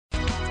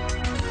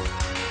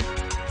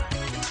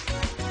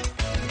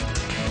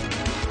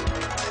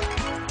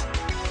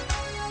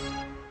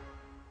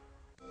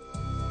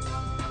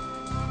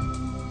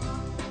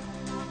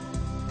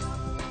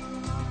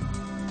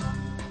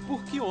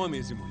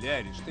homens e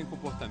mulheres têm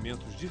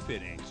comportamentos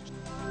diferentes?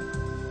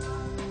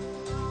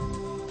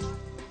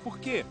 Por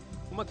que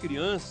uma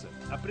criança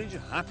aprende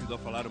rápido a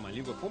falar uma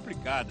língua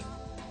complicada,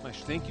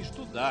 mas tem que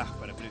estudar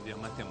para aprender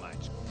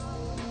matemática?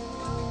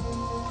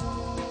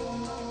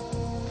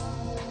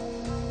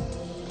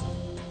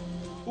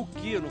 O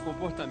que no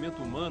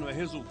comportamento humano é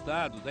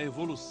resultado da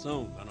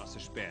evolução da nossa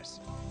espécie?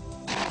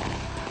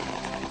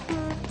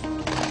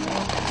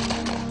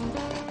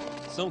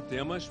 São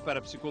temas para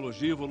a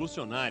Psicologia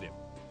Evolucionária,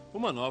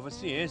 uma nova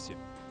ciência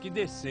que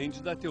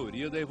descende da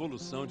teoria da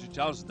evolução de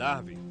Charles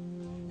Darwin,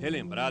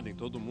 relembrada em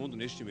todo o mundo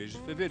neste mês de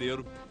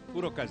fevereiro,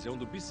 por ocasião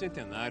do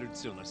bicentenário de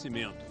seu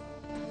nascimento.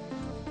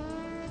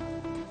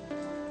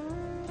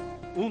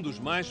 Um dos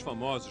mais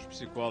famosos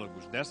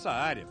psicólogos dessa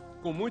área,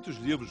 com muitos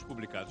livros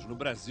publicados no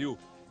Brasil,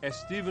 é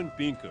Steven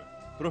Pinker,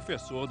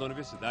 professor da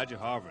Universidade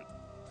de Harvard.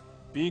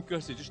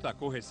 Pinker se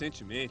destacou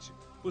recentemente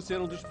por ser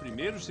um dos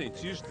primeiros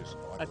cientistas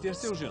a ter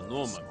seu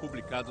genoma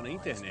publicado na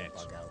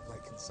internet.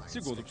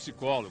 Segundo o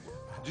psicólogo,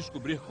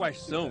 descobrir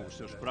quais são os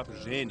seus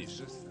próprios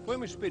genes foi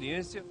uma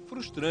experiência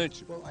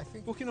frustrante,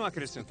 porque não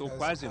acrescentou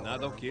quase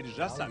nada ao que ele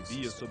já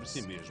sabia sobre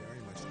si mesmo.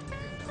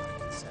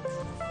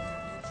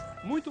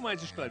 Muito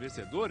mais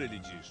esclarecedor, ele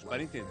diz,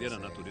 para entender a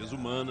natureza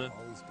humana,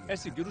 é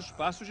seguir os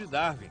passos de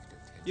Darwin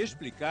e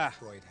explicar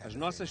as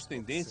nossas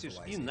tendências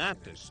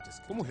inatas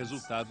como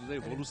resultado da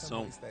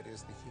evolução.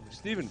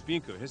 Steven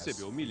Pinker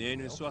recebeu o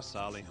Milênio em sua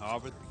sala em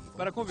Harvard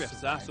para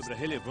conversar sobre a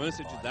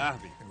relevância de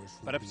Darwin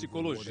para a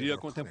psicologia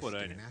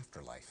contemporânea.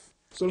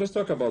 So let's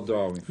talk about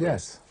Darwin first.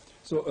 Yes.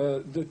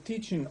 So the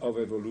teaching of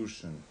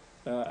evolution,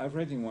 I've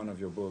read in one of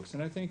your books,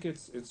 and I think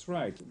it's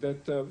right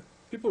that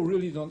people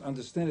really don't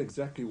understand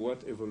exactly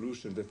what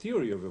evolution, the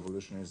theory of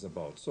evolution is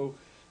about. So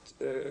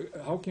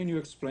how can you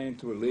explain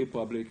to a lay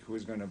public who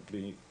is going to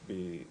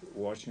be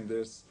watching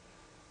this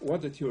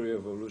what the theory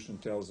of evolution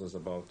tells us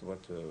about what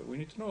we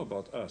need to know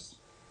about us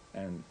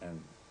and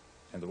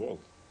the world?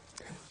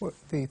 Well,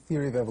 the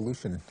theory of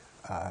evolution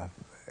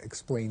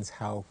explains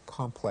how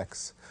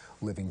complex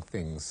living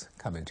things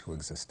come into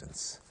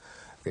existence.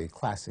 The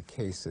classic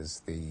case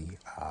is the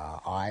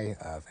eye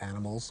of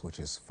animals, which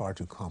is far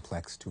too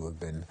complex to have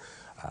been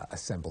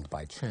assembled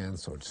by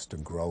chance or just to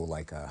grow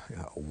like a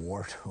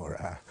wart or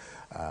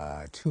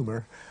a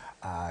tumor.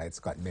 It's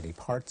got many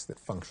parts that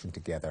function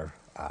together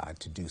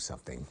to do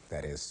something,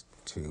 that is,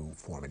 to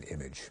form an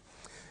image.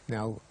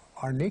 Now,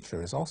 our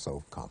nature is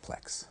also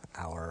complex.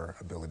 Our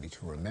ability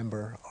to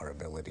remember, our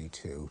ability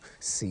to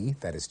see,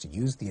 that is, to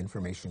use the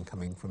information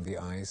coming from the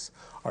eyes,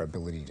 our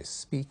ability to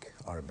speak,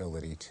 our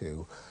ability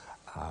to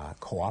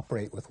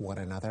cooperate with one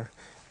another.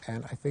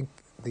 And I think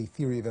the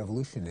theory of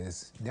evolution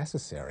is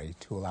necessary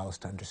to allow us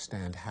to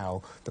understand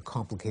how the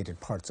complicated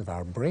parts of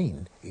our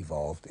brain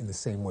evolved in the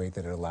same way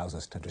that it allows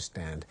us to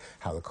understand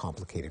how the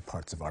complicated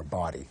parts of our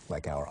body,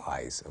 like our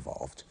eyes,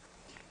 evolved.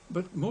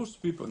 But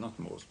most people, not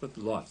most, but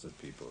lots of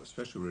people,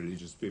 especially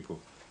religious people,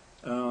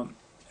 and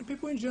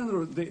people in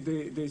general,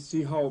 they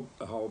see how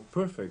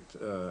perfect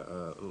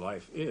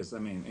life is. I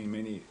mean, in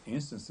many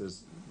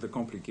instances, the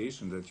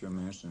complication that you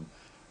mentioned,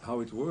 how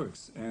it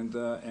works, and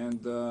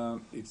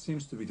it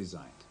seems to be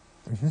designed.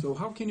 Mm-hmm. So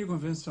how can you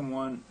convince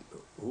someone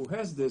who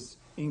has this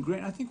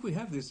ingrained, I think we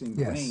have this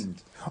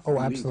ingrained Oh,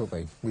 belief.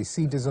 Absolutely. We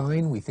see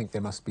design, we think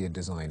there must be a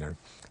designer.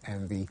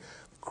 And the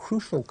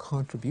crucial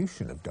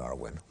contribution of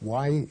Darwin,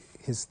 why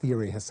his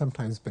theory has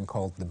sometimes been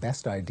called the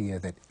best idea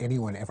that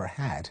anyone ever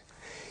had,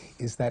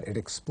 is that it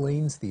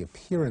explains the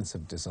appearance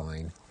of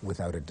design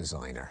without a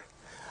designer.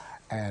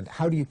 And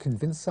how do you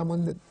convince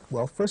someone that,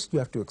 well, first you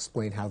have to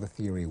explain how the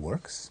theory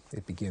works.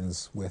 It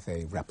begins with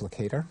a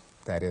replicator,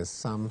 that is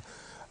some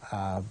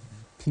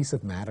piece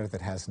of matter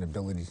that has an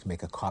ability to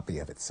make a copy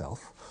of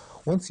itself.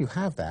 Once you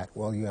have that,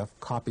 well, you have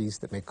copies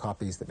that make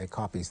copies that make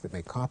copies that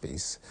make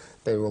copies.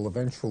 They will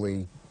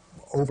eventually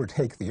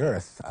overtake the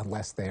Earth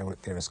unless there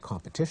is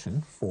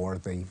competition for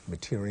the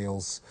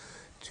materials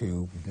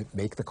to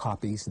make the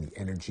copies and the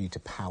energy to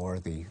power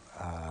the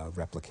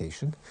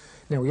replication.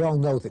 Now, we all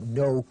know that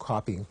no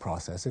copying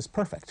process is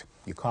perfect.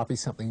 You copy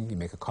something, you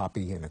make a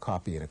copy and a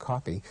copy and a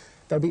copy.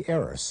 There'll be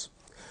errors.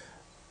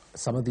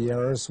 Some of the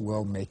errors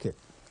will make it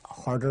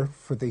harder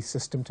for the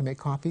system to make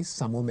copies.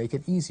 Some will make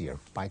it easier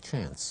by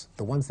chance.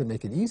 The ones that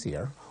make it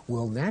easier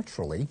will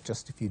naturally,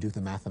 just if you do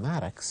the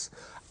mathematics,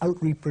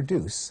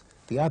 out-reproduce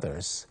the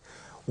others.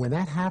 When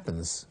that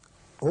happens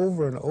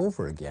over and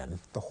over again,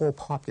 the whole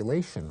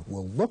population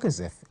will look as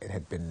if it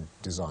had been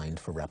designed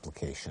for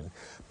replication,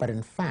 but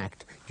in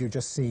fact, you're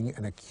just seeing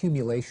an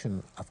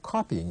accumulation of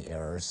copying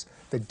errors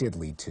that did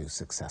lead to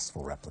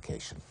successful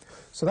replication.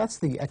 So that's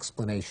the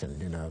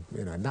explanation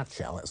in a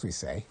nutshell, as we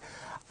say.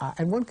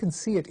 And one can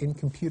see it in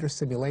computer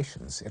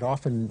simulations. It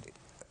often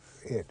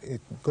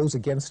goes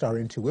against our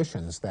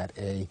intuitions that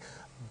a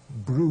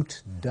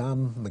brute,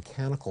 dumb,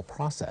 mechanical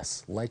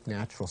process like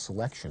natural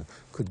selection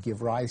could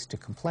give rise to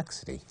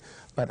complexity.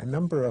 But a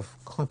number of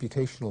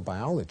computational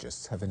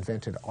biologists have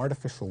invented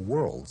artificial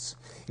worlds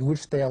in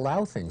which they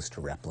allow things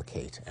to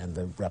replicate, and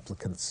the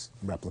replicants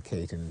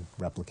replicate and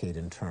replicate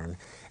in turn.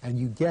 And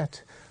you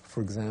get, For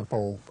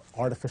example,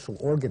 artificial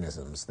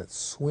organisms that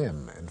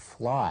swim and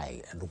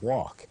fly and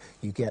walk.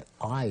 You get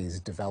eyes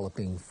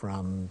developing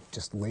from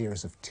just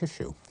layers of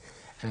tissue.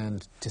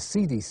 And to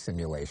see these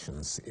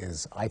simulations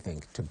is, I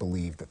think, to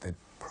believe that the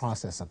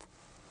process of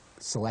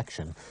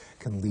selection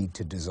can lead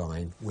to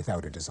design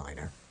without a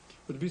designer.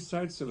 But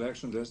besides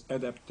selection, there's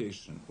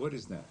adaptation. What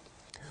is that?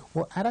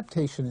 Well,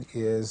 adaptation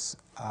is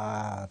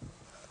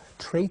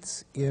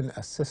traits in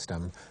a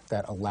system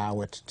that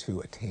allow it to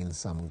attain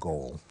some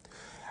goal.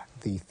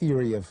 The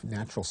theory of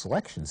natural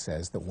selection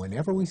says that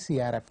whenever we see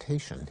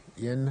adaptation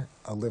in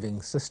a living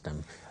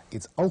system,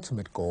 its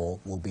ultimate goal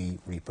will be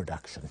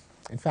reproduction.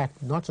 In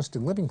fact, not just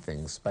in living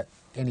things, but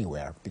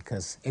anywhere,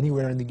 because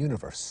anywhere in the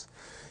universe.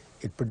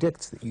 It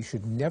predicts that you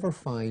should never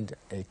find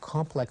a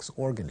complex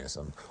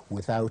organism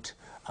without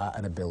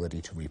an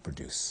ability to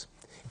reproduce.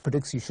 It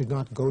predicts you should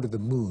not go to the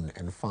moon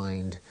and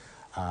find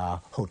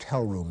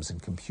hotel rooms and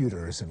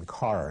computers and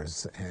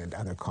cars and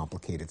other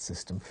complicated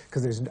systems,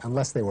 because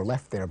unless they were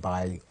left there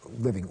by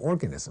living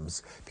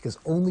organisms, because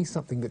only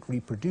something that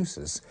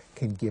reproduces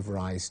can give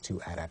rise to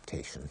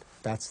adaptation.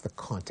 That's the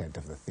content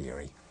of the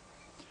theory.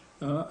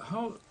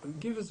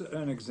 Give us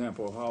an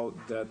example of how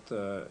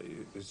that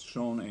is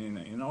shown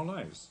in our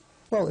lives.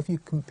 Well, if you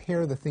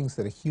compare the things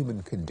that a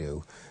human can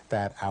do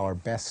that our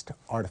best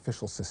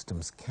artificial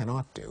systems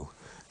cannot do,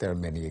 there are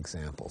many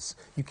examples.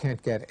 You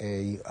can't get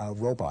a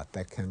robot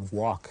that can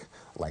walk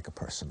like a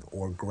person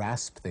or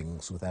grasp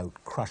things without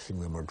crushing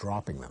them or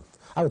dropping them.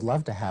 I would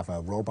love to have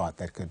a robot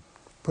that could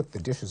put the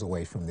dishes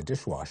away from the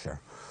dishwasher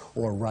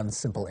or run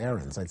simple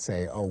errands. I'd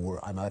say, oh,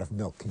 I'm out of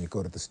milk. Can you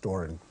go to the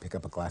store and pick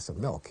up a glass of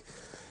milk?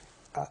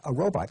 A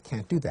robot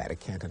can't do that.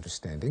 It can't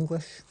understand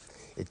English.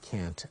 It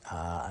can't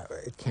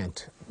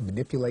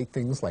manipulate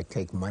things like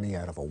take money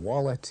out of a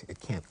wallet. It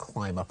can't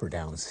climb up or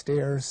down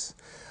stairs.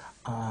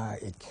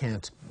 It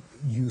can't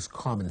use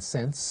common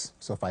sense.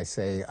 So if I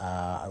say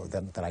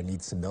that I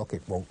need some milk,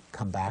 it won't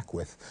come back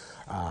with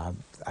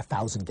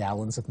 1,000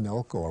 gallons of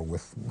milk or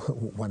with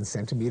 1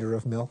 centimeter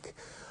of milk.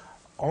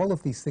 All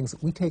of these things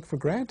that we take for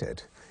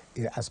granted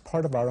as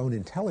part of our own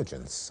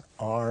intelligence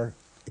are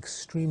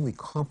extremely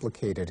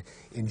complicated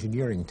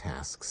engineering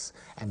tasks,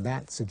 and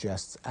that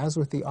suggests, as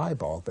with the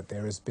eyeball, that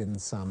there has been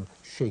some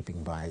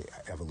shaping by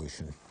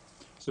evolution.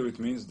 So it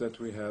means that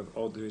we have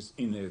all these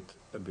innate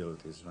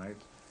abilities, right?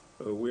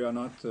 We are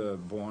not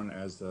born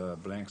as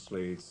blank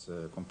slates,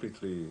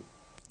 completely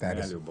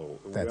malleable.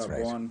 That's we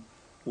are born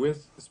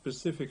with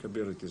specific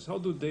abilities. How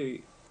do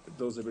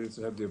those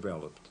abilities have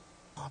developed?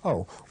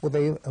 Oh, well,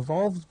 they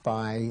evolved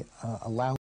by allowing